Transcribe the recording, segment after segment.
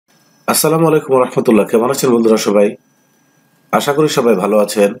আসসালামু আলাইকুম রহমতুল্লাহ। কেমন আছেন বন্ধুরা সবাই? আশা করি সবাই ভালো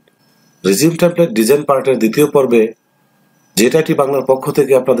আছেন। রিজিউম টেমপ্লেট ডিজাইন পার্টের দ্বিতীয় পর্বে যেটাটি বাংলার পক্ষ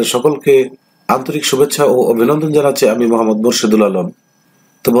থেকে আপনাদের সকলকে আন্তরিক শুভেচ্ছা ও অভিনন্দন জানাচ্ছি আমি মোহাম্মদ মুর্শিদুল আলম।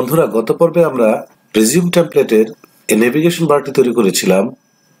 তো বন্ধুরা, গত পর্বে আমরা রিজিউম টেমপ্লেটের এই নেভিগেশন বারটি তৈরি করেছিলাম।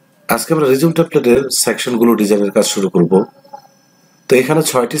 আজকে আমরা রিজিউম টেমপ্লেটের সেকশনগুলো ডিজাইনের কাজ শুরু করব। তো এখানে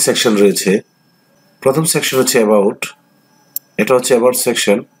 6টি সেকশন রয়েছে। প্রথম সেকশন হচ্ছে অ্যাবাউট, এটা হচ্ছে অ্যাবাউট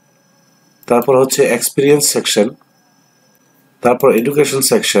সেকশন। তারপর হচ্ছে এক্সপিরিয়েন্স সেকশন, তারপর এডুকেশন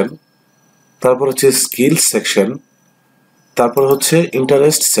সেকশন, তারপর হচ্ছে স্কিলস সেকশন, তারপর হচ্ছে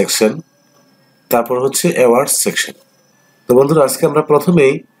ইন্টারেস্ট সেকশন, তারপর হচ্ছে অ্যাওয়ার্ডস সেকশন। তো বন্ধুরা, আজকে আমরা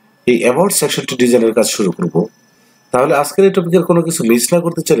প্রথমেই এই অ্যাওয়ার্ড সেকশনটি ডিজাইনের কাজ শুরু করব। তাহলে আজকের এই টপিকের কোনো কিছু মিস না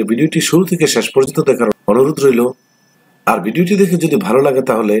করতে চাইলে ভিডিওটি শুরু থেকে শেষ পর্যন্ত দেখার অনুরোধ রইল। আর ভিডিওটি দেখে যদি ভালো লাগে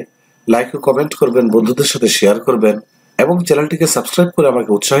তাহলে লাইক ও কমেন্ট করবেন, বন্ধুদের সাথে শেয়ার করবেন এবং চ্যানেলটিকে সাবস্ক্রাইব করে আমাকে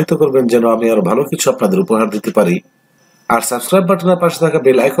উৎসাহিত করবেন যেন আমি আরো ভালো কিছু আপনাদের উপহার দিতে পারি। আর সাবস্ক্রাইব বাটনের পাশে থাকা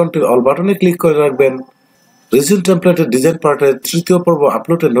বেল আইকনটির অল বাটনে ক্লিক করে রাখবেন রিজিউম টেমপ্লেটের ডিজাইন পার্টের তৃতীয় পর্ব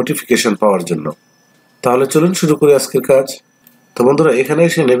আপলোডের নোটিফিকেশন পাওয়ার জন্য। তাহলে চলুন শুরু করি আজকের কাজ। তো বন্ধুরা, এখানে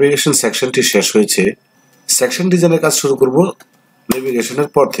এসে নেভিগেশন সেকশনটি শেষ হয়েছে। সেকশন ডিজাইনের কাজ শুরু করব নেভিগেশনের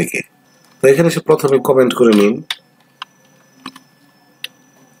পর থেকে। তো এখানে এসে প্রথমে কমেন্ট করে নিন।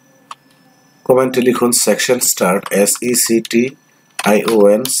 কমেন্টে লিখুন section start,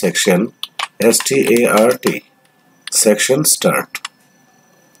 SECTION section START section start.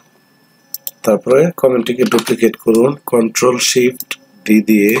 তারপরে কমেন্টটিকে ডুপ্লিকেট করুন Ctrl+Shift+D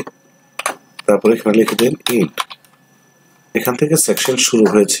দিয়ে, তারপরে এখানে লিখে দিন ইন্ট। এখান থেকে সেকশন শুরু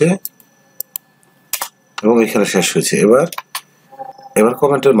হয়েছে এবং এখানে শেষ হয়েছে। এবার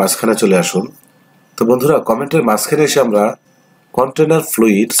কমেন্টের মাঝখানে চলে আসুন। তো বন্ধুরা, কমেন্টের মাঝখানে এসে আমরা container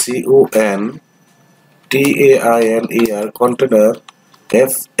fluid CONTAINER container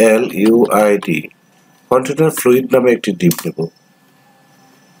FLUID container fluid নামে একটি ডিভ নেব।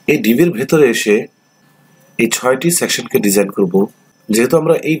 এই ডিভের ভেতরে এসে এই 6টি সেকশনকে ডিজাইন করব। যেহেতু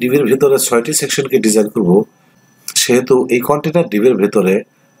আমরা এই ডিভের ভেতরে 6টি সেকশনকে ডিজাইন করব, সেহেতু এই কন্টেনার ডিভের ভেতরে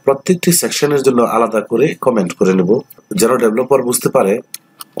প্রত্যেকটি সেকশনের জন্য আলাদা করে কমেন্ট করে নেব, যেন ডেভেলপার বুঝতে পারে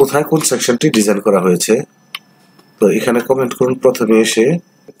কোথায় কোন সেকশনটি ডিজাইন করা হয়েছে। তো এখানে কমেন্ট করুন। প্রথমে এসে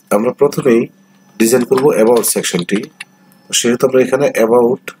আমরা প্রথমেই ডিজাইন করব অ্যাবাউট সেকশনটি। সেহেতু আমরা এখানে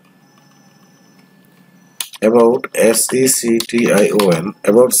অ্যাবাউট SECTION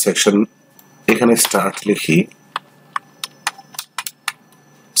অ্যাবাউট সেকশন, এখানে স্টার্ট লিখি,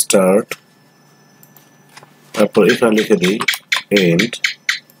 স্টার্ট, তারপর এখানে লিখে দিই এন্ড।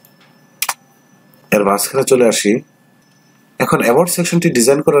 এর মাঝখানে চলে আসি। এখন অ্যাবাউট সেকশনটি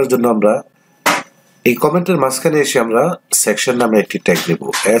ডিজাইন করার জন্য আমরা এই কমেন্টের মাঝখানে এসে আমরা সেকশন নামে একটি ট্যাগ দেব,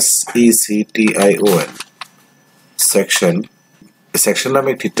 SECTION সেকশন নামে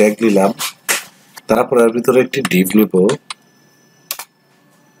একটি ট্যাগ নিলাম। তারপর এর ভিতরে একটি ডিভ নিব।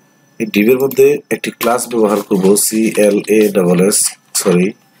 এই ডিভের মধ্যে একটি ক্লাস ব্যবহার করব CLASS।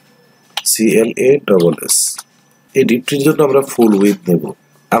 এই ডিভটির জন্য আমরা ফুল উইথ নেব।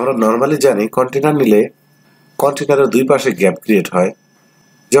 আমরা নর্মালি জানি কন্টেনার নিলে কন্টেনারের দুই পাশে গ্যাপ ক্রিয়েট হয়।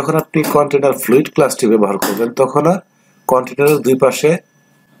 যখন আপনি কন্টেনার ফ্লুইড ক্লাসটি ব্যবহার করবেন তখন আর কন্টেনারের দুই পাশে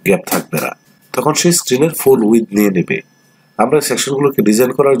গ্যাপ থাকবে না, তখন সেই স্ক্রিনের ফুল উইথ নিয়ে নেবে। আমরা সেকশনগুলোকে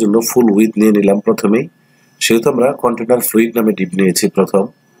ডিজাইন করার জন্য ফুল উইথ নিয়ে নিলাম প্রথমেই। সেহেতু আমরা কন্টেনার ফ্লুইড নামে ডিভ নিয়েছি প্রথম,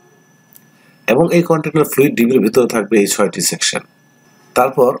 এবং এই কন্টেনার ফ্লুইড ডিভের ভিতরে থাকবে এই 6টি সেকশন।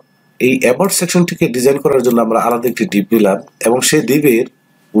 তারপর এই অ্যাবাউট সেকশনটিকে ডিজাইন করার জন্য আমরা আলাদা একটি ডিভ নিলাম এবং সেই ডিভের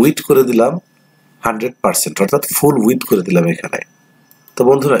উইথ করে দিলাম 100%, অর্থাৎ ফুল উইথ করে দিলাম এখানে। তো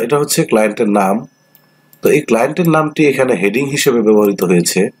বন্ধুরা, এটা হচ্ছে ক্লায়েন্টের নাম। তো এই ক্লায়েন্টের নামটি এখানে হেডিং হিসেবে ব্যবহৃত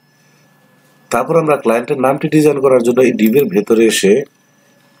হয়েছে। তারপর আমরা ক্লায়েন্টের নামটি ডিজাইন করার জন্য এই ডিভের ভেতরে এসে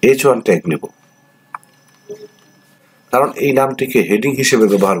H1 ট্যাগ নেব, কারণ এই নামটিকে হেডিং হিসেবে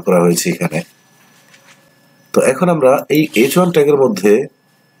ব্যবহার করা হয়েছে এখানে। তো এখন আমরা এই H1 ট্যাগের মধ্যে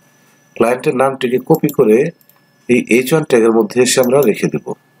ক্লায়েন্টের নামটিকে কপি করে এই H1 ট্যাগের মধ্যে এসে আমরা রেখে দেব।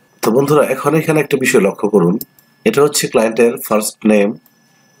 তো বন্ধুরা, এখন এখানে একটা বিষয় লক্ষ্য করুন। এটা হচ্ছে ক্লায়েন্টের ফার্স্ট নেম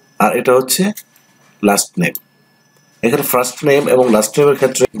আর এটা হচ্ছে লাস্ট নেম। এখানে ফার্স্ট নেম এবং লাস্ট নেমের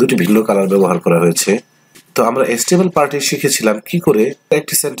ক্ষেত্রে দুটি ভিন্ন কালার ব্যবহার করা হয়েছে। তো আমরা HTML পার্টে শিখেছিলাম কি করে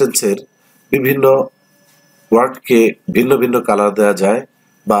একটি সেন্টেন্সের বিভিন্ন ওয়ার্ডকে ভিন্ন ভিন্ন কালার দেওয়া যায়,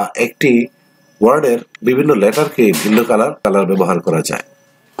 বা একটি ওয়ার্ডের বিভিন্ন লেটারকে ভিন্ন কালার ব্যবহার করা যায়।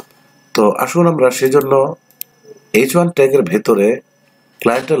 তো আসুন আমরা সেজন্য H1 ট্যাগের ভেতরে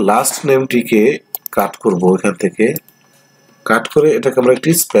ক্লায়েন্টের লাস্ট নেমটিকে কাট করব। এখান থেকে কাট করে এটাকে আমরা একটি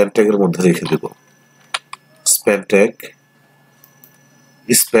স্প্যান ট্যাগের মধ্যে রেখে দেব। স্প্যান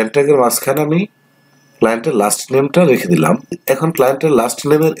ট্যাগের মাঝখানে আমি ক্লায়েন্টের লাস্ট নেমটা রেখে দিলাম। এখন ক্লায়েন্টের লাস্ট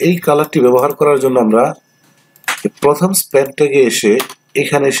নেমের এই কালারটি ব্যবহার করার জন্য আমরা প্রথম স্প্যান ট্যাগে এসে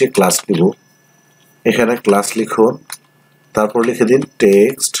এখানে এসে ক্লাস নিব। এখানে ক্লাস লিখুন, তারপর লিখে দিন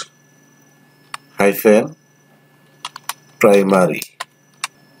টেক্সট হাইফেন প্রাইমারি।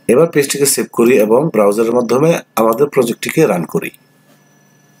 এবার পেজটিকে সেভ করি এবং ব্রাউজারের মাধ্যমে আমাদের প্রজেক্টটিকে রান করি।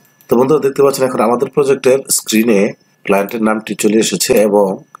 তো বন্ধুরা দেখতে পাচ্ছেন এখন আমাদের প্রজেক্টের স্ক্রিনে ক্লায়েন্টের নামটি চলে এসেছে এবং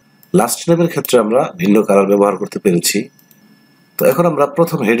লাস্ট নেমের ক্ষেত্রে আমরা ভিন্ন কালার ব্যবহার করতে পেরেছি। তো এখন আমরা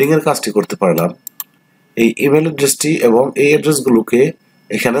প্রথম হেডিং এর কাজটি করতে পারলাম। এই ইমেল অ্যাড্রেসটি এবং এই অ্যাড্রেসগুলোকে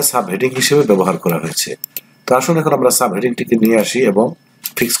এখানে সাব হেডিং হিসেবে ব্যবহার করা হয়েছে। তো আসুন এখন আমরা সাব হেডিংটিকে নিয়ে আসি এবং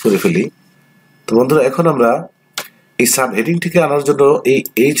ফিক্স করে ফেলি। তো বন্ধুরা এখন আমরা এই সাব হেডিংটিকে আনার জন্য এই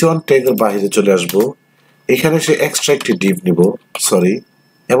h1 ট্যাগের বাইরে চলে আসব। এখানে সে এক্সট্রা একটি ডিভ নিব,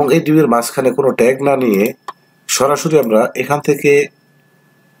 এবং এই ডিভের মাঝখানে কোনো ট্যাগ না নিয়ে সরাসরি আমরা এখান থেকে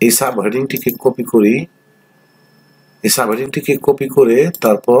এই সাব হেডিংটিকে কপি করি। এই সাব হেডিংটিকে কপি করে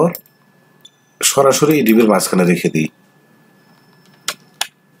তারপর সরাসরি এই ডিভের মাঝখানে রেখে দিই।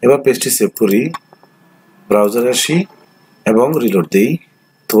 এবার পেজটি সেভ করি, ব্রাউজারে আসি এবং রিলোড দিই।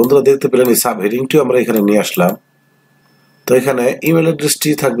 তো বন্ধুরা দেখতে পেলেন এই সাব হেডিংটিও আমরা এখানে নিয়ে আসলাম। তো এখানে ইমেল অ্যাড্রেসটি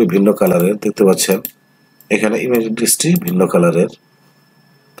থাকবে ভিন্ন কালারের, দেখতে পাচ্ছেন এখানে ইমেল অ্যাড্রেসটি ভিন্ন কালারের।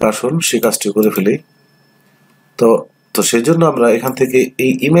 তো আসুন সেই কাজটি করে ফেলি। তো সেই জন্য আমরা এখান থেকে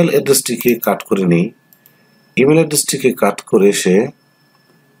এই ইমেল অ্যাড্রেসটিকে কাট করে নিই। ইমেল অ্যাড্রেসটিকে কাট করে এসে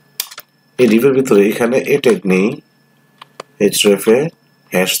এই ডিভের ভিতরে এখানে এ ট্যাগ নেই, href-এ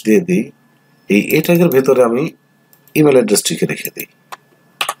হ্যাশ দিয়ে দিই। এই এ ট্যাগের ভেতরে আমি ইমেল অ্যাড্রেসটিকে রেখে দিই।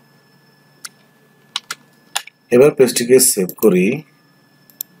 এবার পেজটিকে সেভ করি,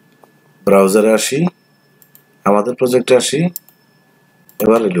 ব্রাউজারে আসি, আমাদের প্রজেক্টে আসি,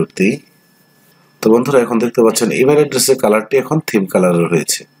 এবার রিলোড দিই। তো বন্ধুরা এখন দেখতে পাচ্ছেন ইমেল অ্যাড্রেসের কালারটি এখন থিম কালারের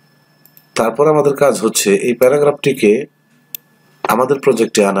হয়েছে। তারপর আমাদের কাজ হচ্ছে এই প্যারাগ্রাফটিকে আমাদের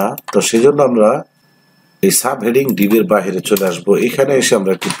প্রজেক্টে আনা। তো সেই জন্য আমরা এই সাব হেডিং ডিভের বাইরে চলে আসব। এখানে এসে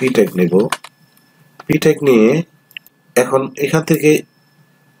আমরা একটি পি ট্যাগ নেব। পি ট্যাগ নিয়ে এখন এখান থেকে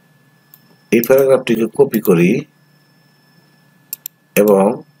এই প্যারাগ্রাফটিকে কপি করি এবং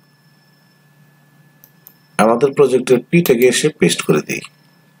আমাদের প্রজেক্টের পি ট্যাগে এসে পেস্ট করে দিই।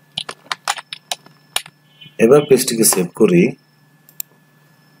 এবার পেজটিকে সেভ করি,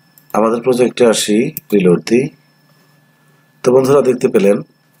 আমাদের প্রজেক্টে আসি, রিলোড দিই। তো বন্ধুরা দেখতে পেলেন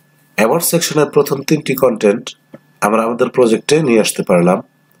অ্যাবাউট সেকশনের প্রথম 3টি কন্টেন্ট আমরা আমাদের প্রজেক্টে নিয়ে আসতে পারলাম।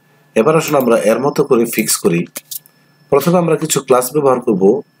 এবার আসুন আমরা এর মতো করে ফিক্স করি। প্রথমে আমরা কিছু ক্লাস ব্যবহার করব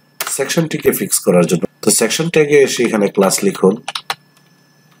সেকশনটিকে ফিক্স করার জন্য। তো সেকশন ট্যাগে এসে এখানে ক্লাস লিখুন,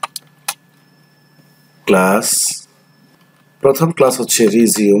 ক্লাস, প্রথম ক্লাস হচ্ছে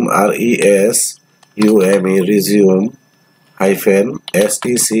resume, RESUME, resume hyphen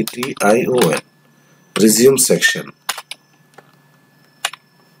SECTION, resume section.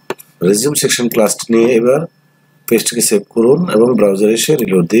 Resume section ক্লাসটি নিয়ে এবার পেজটিকে সেভ করুন এবং ব্রাউজারে এসে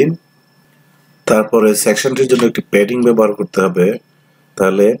রিলোড দিন। তারপরে সেকশনটির জন্য একটি প্যাডিং ব্যবহার করতে হবে।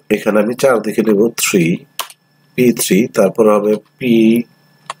 তাহলে এখানে আমি চারদিকে নেব 3, তারপর হবে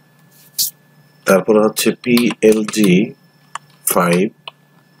তারপরে হচ্ছে PLG 5।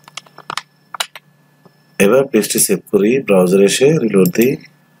 এবার পেজটি সেভ করি, ব্রাউজারে এসে রিলোড দিই।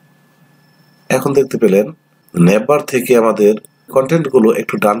 এখন দেখতে পেলেন নেবার থেকে আমাদের কন্টেন্ট গুলো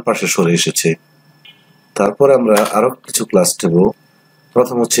একটু ডান পাশে সরে এসেছে। তারপর আমরা আরো কিছু ক্লাস নেব।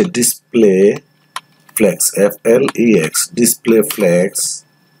 প্রথম হচ্ছে display flakes, FLEX, display flakes.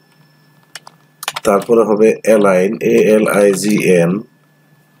 তারপরে হবে align, ALIGN,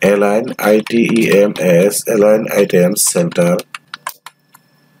 align ITEMS, align item centre,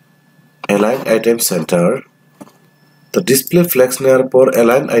 align item centre. তো ডিসপ্লে ফ্লেক্স নেওয়ার পর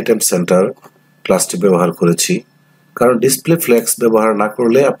অ্যালাইন আইটেম সেন্টার ক্লাসটি ব্যবহার করেছি, কারণ ডিসপ্লে ফ্লেক্স ব্যবহার না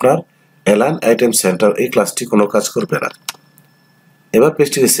করলে আপনার অ্যালাইন আইটেম সেন্টার এই ক্লাসটি কোনো কাজ করবে না। এবার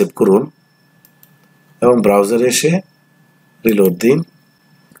পেজটিকে সেভ করুন এবং ব্রাউজারে এসে রিলোড দিন।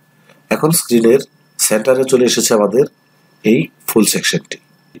 এখন স্ক্রিনের সেন্টারে চলে এসেছে আমাদের এই ফুল সেকশনটি।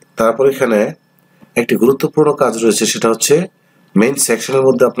 তারপর এখানে একটি গুরুত্বপূর্ণ কাজ রয়েছে, সেটা হচ্ছে মেইন সেকশনের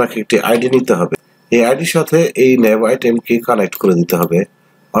মধ্যে আপনাকে একটি আইডি নিতে হবে। এই আইডির সাথে এই নেভ আইটেমকে কানেক্ট করে দিতে হবে।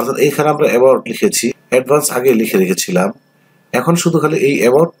 অর্থাৎ এখানে আমরা অ্যাবাউট লিখেছি, অ্যাডভান্স আগে লিখে রেখেছিলাম, এখন শুধু খালি এই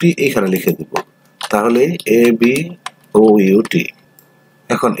অ্যাবাউটটি এইখানে লিখে দিব। তাহলে ABOUT,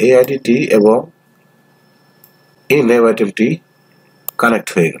 এখন এই আইডিটি এবং এই নেভ আইটেমটি কানেক্ট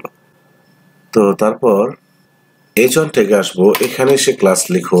হয়ে গেল। তো তারপর h1 ট্যাগে আসবো, এখানে এসে ক্লাস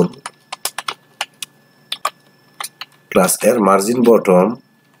লিখুন, ক্লাস এর মার্জিন বটম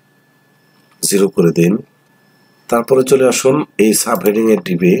 0 করে দিন। তারপরে চলে আসুন এই সাব হেডিং এর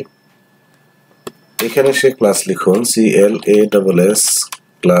ডিবে, এখানে সে ক্লাস লিখুন CLASS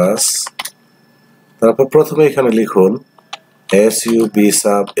ক্লাস, তারপর প্রথমে এখানে লিখুন SUB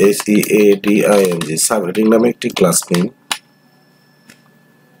সাব SEADING সাবহেডিং নামে একটি ক্লাস নিন।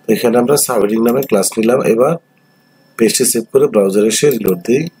 এখানে আমরা সাবহেডিং নামে ক্লাস নিলাম। এবার পেজটি সেভ করে ব্রাউজারে এসে রিলোড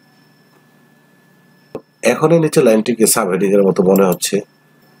দিই। এখন এই নিচে লাইনটিকে সাবহেডিং এর মতো মনে হচ্ছে।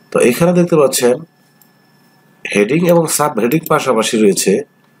 তো এখানে দেখতে পাচ্ছেন হেডিং এবং সাব হেডিং পাশাপাশি রয়েছে,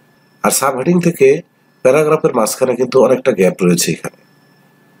 আর সাব হেডিং থেকে প্যারাগ্রাফের মাঝখানে কিন্তু অনেকটা গ্যাপ রয়েছে এখানে।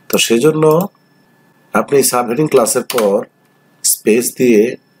 তো সেজন্য আপনি সাব হেডিং ক্লাসের পর স্পেস দিয়ে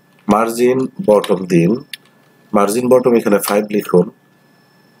মার্জিন বটম দিন। মার্জিন বটম এখানে 5 লিখুন।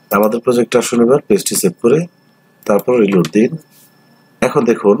 আমাদের প্রজেক্টে আসুন, এবার পেজটি সেভ করে তারপর রিলোড দিন। এখন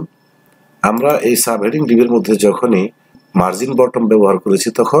দেখুন আমরা এই সাব হেডিং ডিবের মধ্যে যখনই মার্জিন বটম ব্যবহার করেছি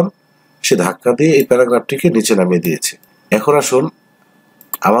তখন সে ধাক্কা দিয়ে এই প্যারাগ্রাফটিকে নিচে নামিয়ে দিয়েছে। এখন আসুন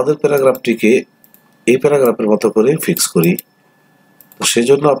আমাদের প্যারাগ্রাফটিকে এই প্যারাগ্রাফের মতো করে ফিক্স করি। তো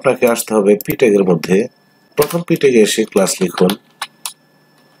সেজন্য আপনাকে আসতে হবে পি ট্যাগের মধ্যে। প্রথম পি ট্যাগে এসে ক্লাস লিখুন,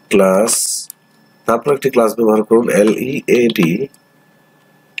 ক্লাস, তারপর একটি ক্লাস ব্যবহার করুন LEAD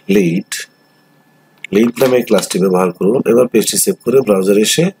লিড, লিড নামে এই ক্লাসটি ব্যবহার করুন। এবার পেজটি সেভ করে ব্রাউজারে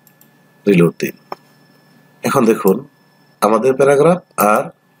এসে রিলোড দিন। এখন দেখুন আমাদের প্যারাগ্রাফ আর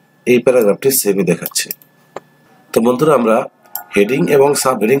এই প্যারাগ্রাফটি সেমই দেখাচ্ছে। তো বন্ধুরা আমরা হেডিং এবং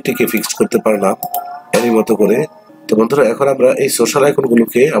সাব হেডিংটিকে ফিক্স করতে পারলাম এরই মতো করে। তো বন্ধুরা এখন আমরা এই সোশ্যাল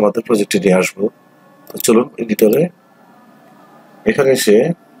আইকনগুলোকে আমাদের প্রজেক্টে নিয়ে আসবো। তো চলুন এডিটরে, এখানে এসে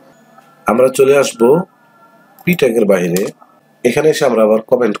আমরা চলে আসবো পি ট্যাগের বাইরে। এখানে এসে আমরা আবার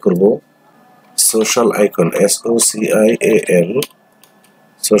কমেন্ট করব social icon SOCIAL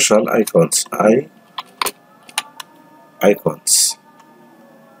social icons icons,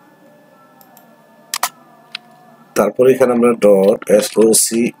 তারপর এখানে আমরা dot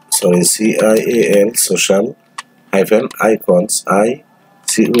CIAL social hyphen icons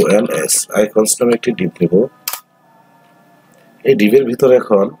ICONS icons নামে একটি ডিপ নেব। এই ডিপের ভিতরে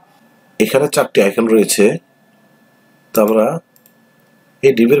এখন এখানে 4টি আইকন রয়েছে। তো আমরা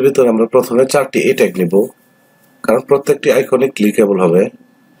এই ডিপের ভিতরে আমরা প্রথমে 4টি এ ট্যাগ নেব, কারণ প্রত্যেকটি আইকনে ক্লিকেবল হবে।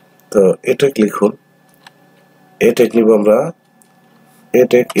 তো এ ট্যাগ লিখুন, এ ট্যাগ নিব আমরা এ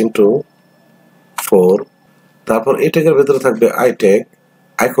ট্যাগ ইনটু 4। তারপর এই ট্যাগের ভেতরে থাকবে আই ট্যাগ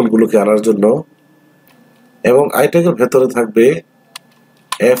আইকনগুলোকে আনার জন্য, এবং আই ট্যাগের ভেতরে থাকবে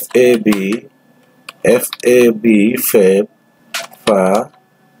FAB ফেব ফা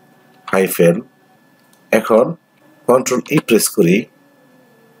হাইফেন। এখন কন্ট্রোল ই প্রেস করি,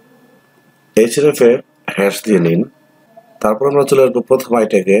 href হ্যাশ দিয়ে নিন। তারপর আমরা চলে আসবো প্রথম আই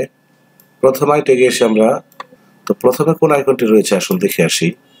ট্যাগে। প্রথম আই ট্যাগে এসে আমরা, তো প্রথমে কোন আইকনটি রয়েছে আসুন দেখে আসি।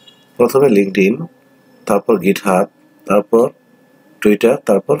 প্রথমে লিঙ্কডইন, তারপর গিটহাব, তারপর টুইটার,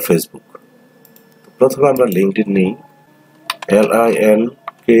 তারপর ফেসবুক। প্রথমে আমরা লিঙ্কডইন নিই, LINKEDIN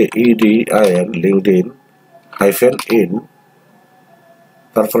লিঙ্কডইন হাইফেন ইন,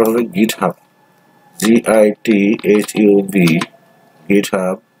 তারপর হবে গিটহাব GITHUB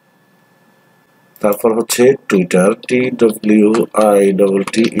গিটহাব, তারপর হচ্ছে টুইটার TWITTER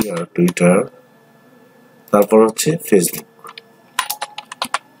টুইটার, তারপর হচ্ছে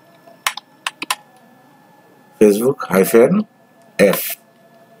ফেসবুক হাইফেন F।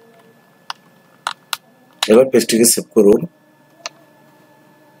 এবার পেজটিকে সেভ করুন,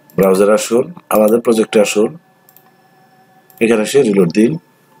 ব্রাউজারে আসুন, আমাদের প্রজেক্টে আসুন, এখানে এসে রিলোড দিন।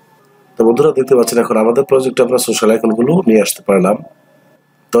 তো বন্ধুরা দেখতে পাচ্ছেন এখন আমাদের প্রজেক্টে আমরা সোশ্যাল আইকনগুলো নিয়ে আসতে পারলাম।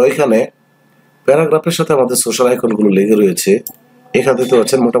 তো এখানে প্যারাগ্রাফের সাথে আমাদের সোশ্যাল আইকনগুলো লেগে রয়েছে। এখানে দেখতে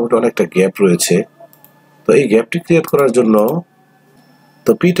পাচ্ছেন মোটামুটি অনেকটা গ্যাপ রয়েছে। তো এই গ্যাপটি ক্রিয়েট করার জন্য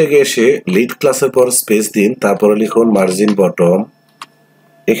তো পি ট্যাগে এসে লিড ক্লাসের পর স্পেস দিন, তারপরে লিখুন মার্জিন বটম,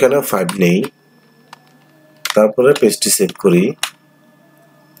 এখানে 5 নেই। তারপরে পেজটি সেভ করি,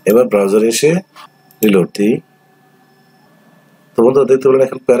 এবার ব্রাউজারে এসে রিলোড দিই। তো বন্ধুরা দেখতে পেলেন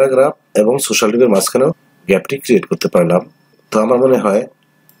এখন প্যারাগ্রাফ এবং সোশ্যাল ডিপের মাঝখানেও গ্যাপটি ক্রিয়েট করতে পারলাম। তো আমার মনে হয়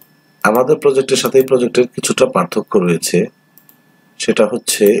আমাদের প্রজেক্টের সাথে এই প্রজেক্টের কিছুটা পার্থক্য রয়েছে। সেটা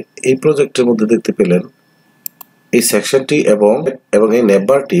হচ্ছে এই প্রজেক্টের মধ্যে দেখতে পেলেন এই সেকশনটি এবং এই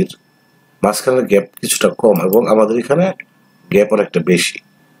নেমবারটির মাঝখানের গ্যাপ কিছুটা কম, এবং আমাদের এখানে গ্যাপ অনেকটা বেশি।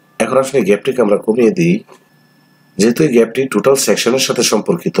 এখন আসলে গ্যাপটিকে আমরা কমিয়ে দিই। যেহেতু এই গ্যাপটি টোটাল সেকশনের সাথে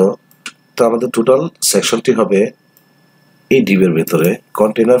সম্পর্কিত, তো আমাদের টোটাল সেকশনটি হবে এই ডিবের ভেতরে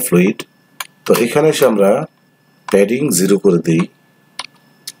কন্টেনার ফ্লুইড। তো এখানে এসে আমরা প্যাডিং 0 করে দিই,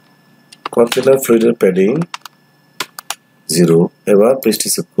 কন্টেনার ফ্লুইডের প্যাডিং 0। এবার পেজটি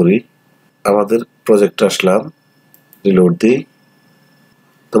সেভ করি, আমাদের প্রজেক্টে আসলাম, রিলোড দিই।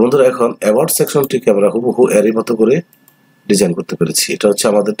 তো বন্ধুরা এখন অ্যাবাউট সেকশনটিকে আমরা হুবহু এরই মতো করে ডিজাইন করতে পেরেছি। এটা হচ্ছে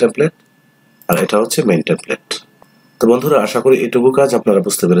আমাদের টেমপ্লেট। আর এটা হচ্ছে মেইন টেমপ্লেট। তো বন্ধুরা, আশা করি এটুকু কাজ আপনারা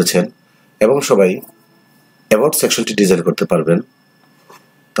বুঝতে পেরেছেন এবং সবাই অ্যাবাউট সেকশনটি ডিজাইন করতে পারবেন।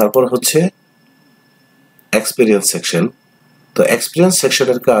 তারপর হচ্ছে এক্সপিরিয়েন্স সেকশন। তো এক্সপিরিয়েন্স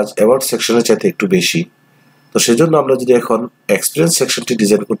সেকশনের কাজ অ্যাবাউট সেকশনের চাইতে একটু বেশি। তো সেজন্য আমরা যদি এখন এক্সপিরিয়েন্স সেকশনটি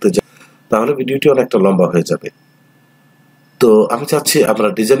ডিজাইন করতে যাই তাহলে ভিডিওটি অনেকটা লম্বা হয়ে যাবে। তো আমি চাচ্ছি আমরা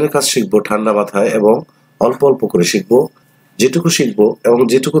ডিজাইনের কাজ শিখবো ঠান্ডা মাথায় এবং অল্প অল্প করে শিখবো। যেটুকু শিখবো এবং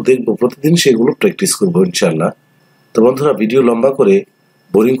যেটুকু দেখবো প্রতিদিন সেগুলো প্র্যাকটিস করবো ইনশাআল্লাহ। তো বন্ধুরা, ভিডিও লম্বা করে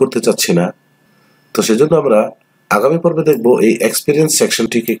বোরিং করতে চাচ্ছি না। তো সেজন্য আমরা আগামী পর্বে দেখবো এই এক্সপিরিয়েন্স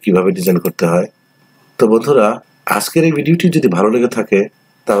সেকশনটিকে কিভাবে ডিজাইন করতে হয়। তো বন্ধুরা, আজকের এই ভিডিওটি যদি ভালো লেগে থাকে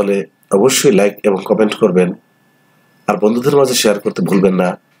তাহলে অবশ্যই লাইক এবং কমেন্ট করবেন, আর বন্ধুদের মাঝে শেয়ার করতে ভুলবেন না,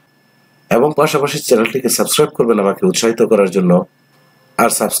 এবং পাশাপাশি চ্যানেলটিকে সাবস্ক্রাইব করবেন আমাকে উৎসাহিত করার জন্য। আর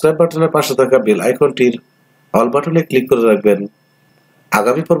সাবস্ক্রাইব বাটনের পাশে থাকা বেল আইকনটির অল বাটনে ক্লিক করে রাখবেন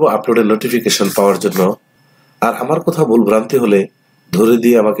আগামী পর্ব আপলোডের নোটিফিকেশন পাওয়ার জন্য। আর আমার কোথাও ভুল ভ্রান্তি হলে ধরে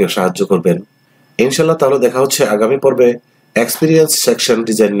দিয়ে আমাকে সাহায্য করবেন ইনশাল্লাহ। তাহলে দেখা হচ্ছে আগামী পর্বে এক্সপিরিয়েন্স সেকশন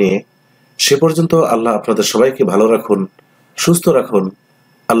ডিজাইন নিয়ে। সে পর্যন্ত আল্লাহ আপনাদের সবাইকে ভালো রাখুন, সুস্থ রাখুন।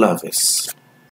 আল্লাহ হাফেজ।